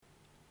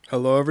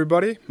Hello,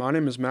 everybody. My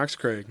name is Max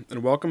Craig,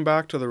 and welcome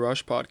back to the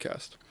Rush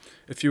Podcast.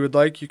 If you would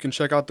like, you can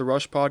check out the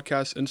Rush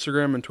Podcast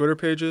Instagram and Twitter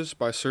pages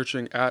by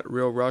searching at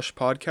Real Rush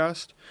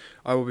Podcast.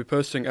 I will be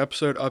posting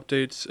episode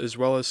updates as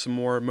well as some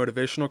more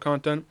motivational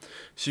content,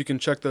 so you can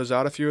check those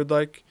out if you would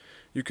like.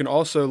 You can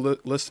also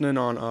listen in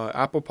on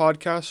Apple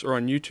Podcasts or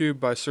on YouTube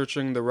by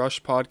searching the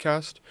Rush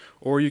Podcast,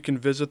 or you can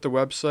visit the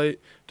website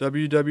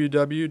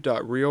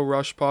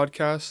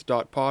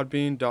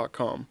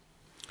www.realrushpodcast.podbean.com.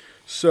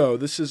 So,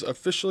 this is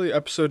officially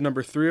episode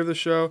number 3 of the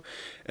show,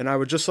 and I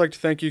would just like to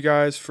thank you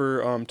guys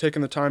for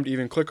taking the time to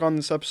even click on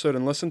this episode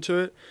and listen to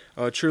it.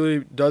 It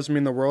truly does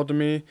mean the world to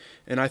me,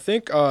 and I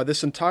think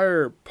this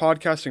entire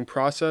podcasting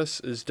process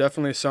is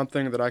definitely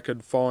something that I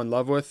could fall in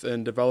love with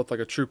and develop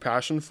like a true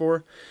passion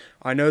for.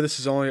 I know this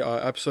is only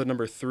episode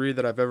number 3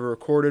 that I've ever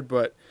recorded,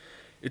 but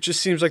it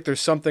just seems like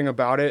there's something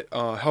about it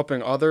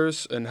helping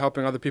others and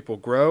helping other people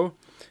grow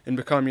and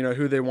become,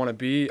 who they want to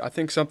be. I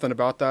think something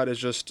about that is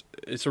just,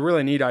 it's a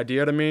really neat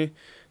idea to me.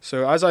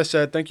 So as I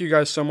said, thank you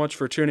guys so much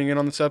for tuning in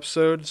on this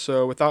episode.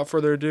 So without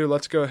further ado,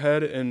 let's go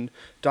ahead and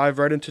dive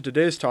right into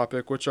today's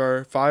topic, which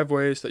are 5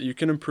 ways that you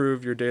can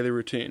improve your daily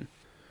routine.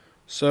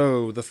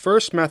 So the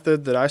first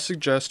method that I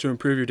suggest to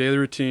improve your daily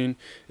routine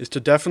is to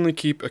definitely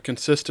keep a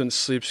consistent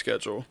sleep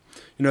schedule.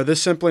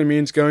 This simply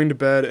means going to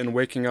bed and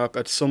waking up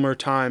at similar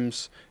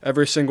times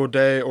every single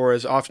day or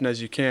as often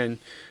as you can.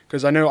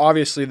 Because I know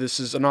obviously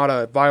this is not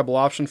a viable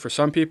option for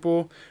some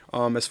people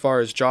as far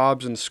as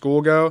jobs and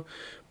school go.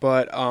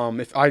 But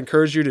if I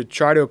encourage you to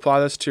try to apply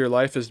this to your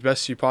life as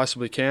best you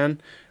possibly can.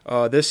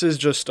 This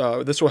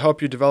will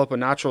help you develop a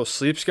natural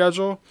sleep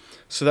schedule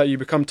so that you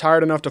become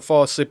tired enough to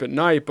fall asleep at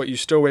night, but you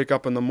still wake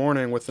up in the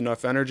morning with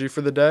enough energy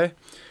for the day.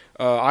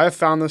 I have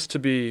found this to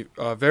be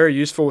very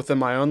useful within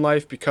my own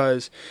life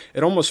because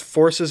it almost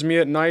forces me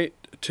at night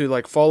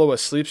to follow a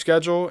sleep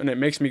schedule, and it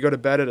makes me go to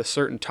bed at a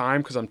certain time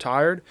because I'm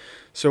tired.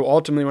 So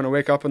ultimately when I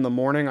wake up in the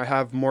morning, I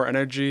have more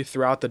energy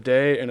throughout the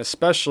day, and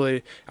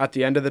especially at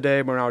the end of the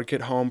day when I would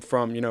get home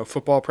from,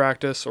 football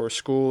practice or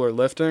school or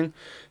lifting.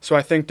 So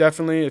I think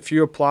definitely if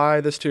you apply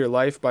this to your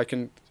life by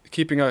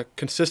keeping a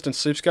consistent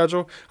sleep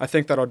schedule, I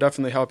think that'll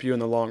definitely help you in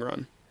the long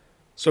run.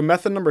 So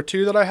method number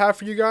 2 that I have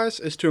for you guys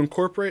is to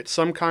incorporate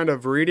some kind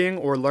of reading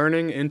or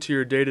learning into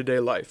your day-to-day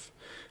life.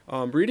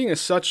 Reading is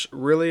such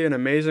really an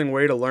amazing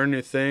way to learn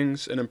new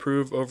things and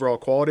improve overall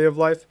quality of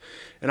life.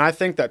 And I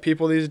think that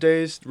people these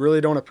days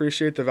really don't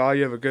appreciate the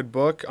value of a good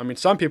book. I mean,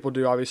 some people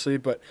do, obviously,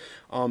 but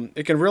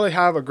it can really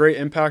have a great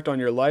impact on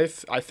your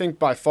life. I think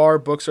by far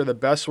books are the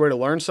best way to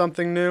learn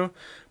something new.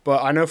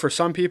 But I know for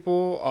some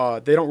people,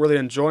 they don't really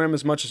enjoy them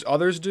as much as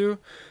others do.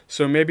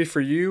 So maybe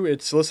for you,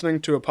 it's listening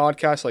to a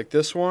podcast like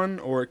this one,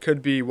 or it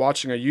could be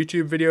watching a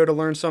YouTube video to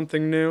learn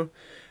something new.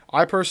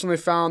 I personally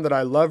found that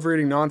I love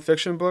reading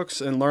nonfiction books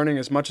and learning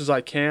as much as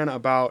I can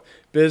about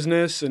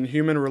business and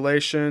human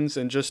relations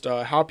and just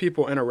how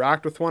people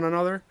interact with one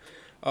another.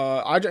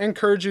 I'd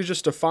encourage you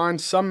just to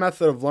find some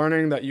method of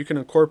learning that you can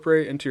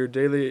incorporate into your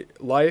daily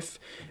life,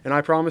 and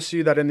I promise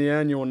you that in the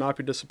end you will not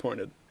be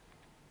disappointed.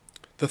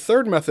 The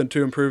third method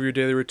to improve your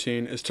daily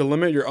routine is to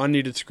limit your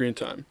unneeded screen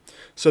time.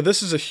 So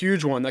this is a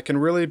huge one that can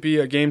really be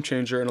a game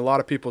changer in a lot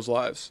of people's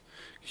lives.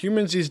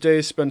 Humans these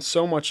days spend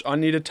so much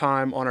unneeded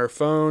time on our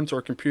phones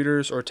or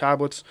computers or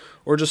tablets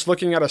or just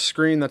looking at a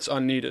screen that's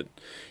unneeded.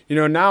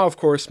 Now, of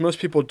course, most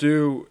people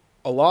do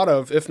a lot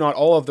of, if not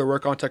all of their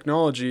work on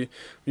technology,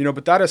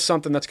 but that is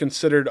something that's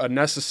considered a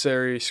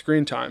necessary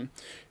screen time.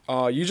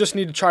 You just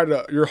need to try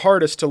your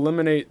hardest to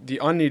eliminate the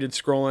unneeded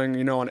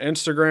scrolling, on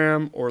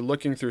Instagram or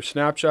looking through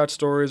Snapchat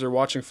stories or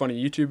watching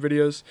funny YouTube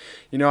videos.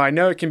 I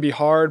know it can be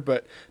hard,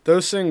 but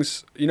those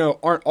things,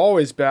 aren't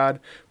always bad.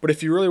 But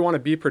if you really want to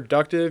be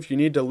productive, you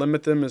need to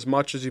limit them as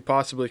much as you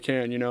possibly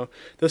can.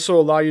 This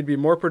will allow you to be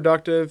more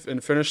productive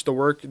and finish the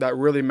work that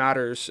really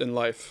matters in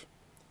life.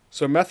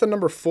 So method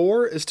number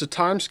 4 is to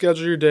time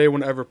schedule your day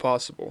whenever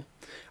possible.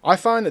 I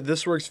find that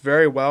this works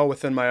very well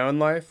within my own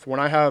life when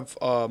I have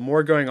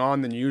more going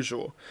on than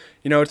usual.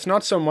 It's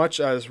not so much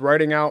as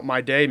writing out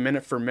my day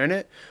minute for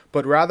minute,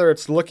 but rather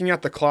it's looking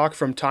at the clock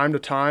from time to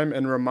time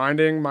and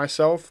reminding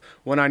myself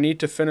when I need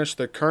to finish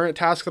the current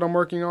task that I'm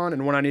working on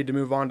and when I need to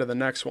move on to the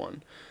next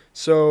one.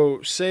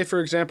 So say, for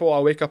example,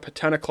 I'll wake up at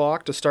 10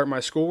 o'clock to start my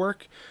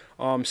schoolwork.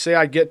 Say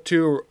I get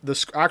to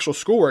the actual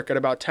schoolwork at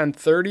about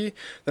 10:30,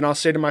 then I'll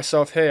say to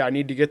myself, hey, I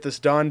need to get this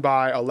done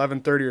by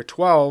 11:30 or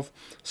 12,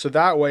 so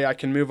that way I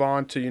can move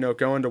on to,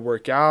 going to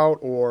work out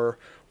or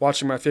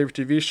watching my favorite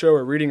TV show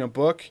or reading a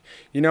book.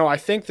 I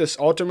think this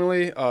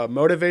ultimately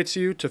motivates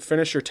you to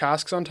finish your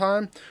tasks on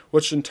time,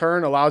 which in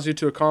turn allows you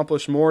to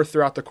accomplish more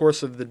throughout the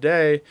course of the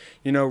day,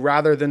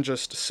 rather than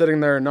just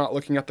sitting there and not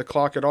looking at the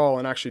clock at all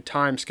and actually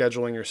time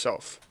scheduling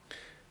yourself.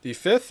 The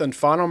fifth and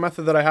final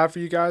method that I have for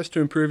you guys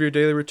to improve your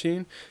daily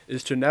routine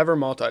is to never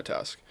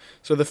multitask.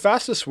 So the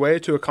fastest way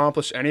to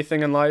accomplish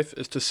anything in life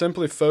is to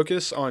simply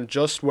focus on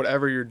just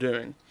whatever you're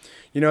doing.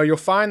 You'll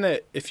find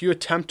that if you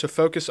attempt to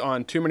focus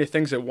on too many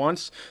things at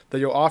once, that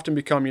you'll often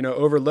become,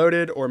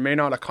 overloaded or may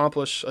not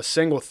accomplish a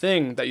single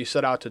thing that you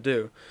set out to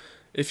do.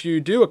 If you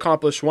do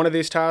accomplish one of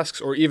these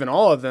tasks or even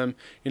all of them,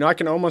 I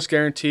can almost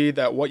guarantee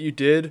that what you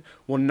did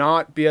will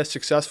not be as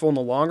successful in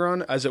the long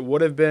run as it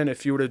would have been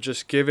if you would have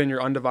just given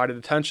your undivided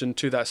attention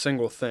to that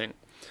single thing.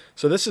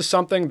 So this is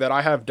something that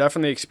I have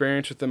definitely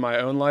experienced within my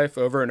own life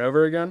over and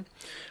over again.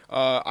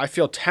 I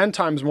feel 10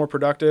 times more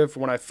productive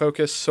when I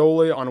focus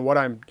solely on what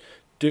I'm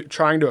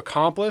trying to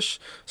accomplish.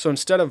 So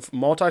instead of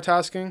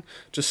multitasking,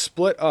 just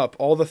split up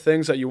all the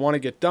things that you want to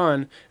get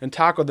done and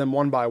tackle them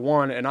one by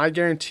one, and I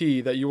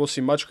guarantee that you will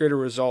see much greater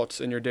results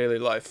in your daily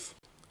life.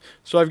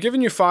 So I've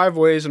given you 5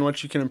 ways in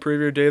which you can improve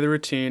your daily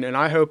routine, and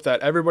I hope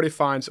that everybody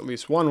finds at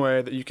least one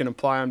way that you can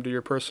apply them to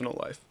your personal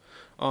life.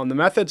 The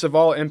methods have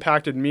all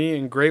impacted me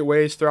in great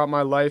ways throughout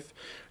my life.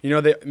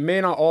 They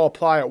may not all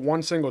apply at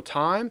one single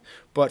time,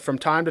 but from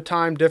time to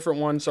time, different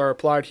ones are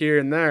applied here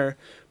and there.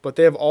 But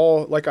they have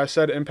all, like I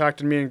said,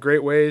 impacted me in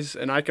great ways,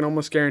 and I can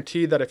almost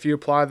guarantee that if you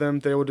apply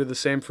them, they will do the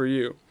same for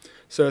you.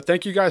 So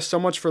thank you guys so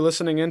much for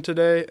listening in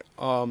today.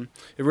 It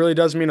really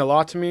does mean a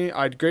lot to me.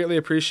 I'd greatly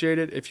appreciate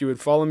it if you would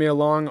follow me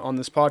along on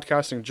this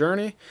podcasting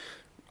journey.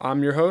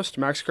 I'm your host,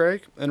 Max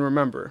Craig, and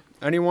remember,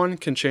 anyone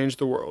can change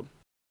the world.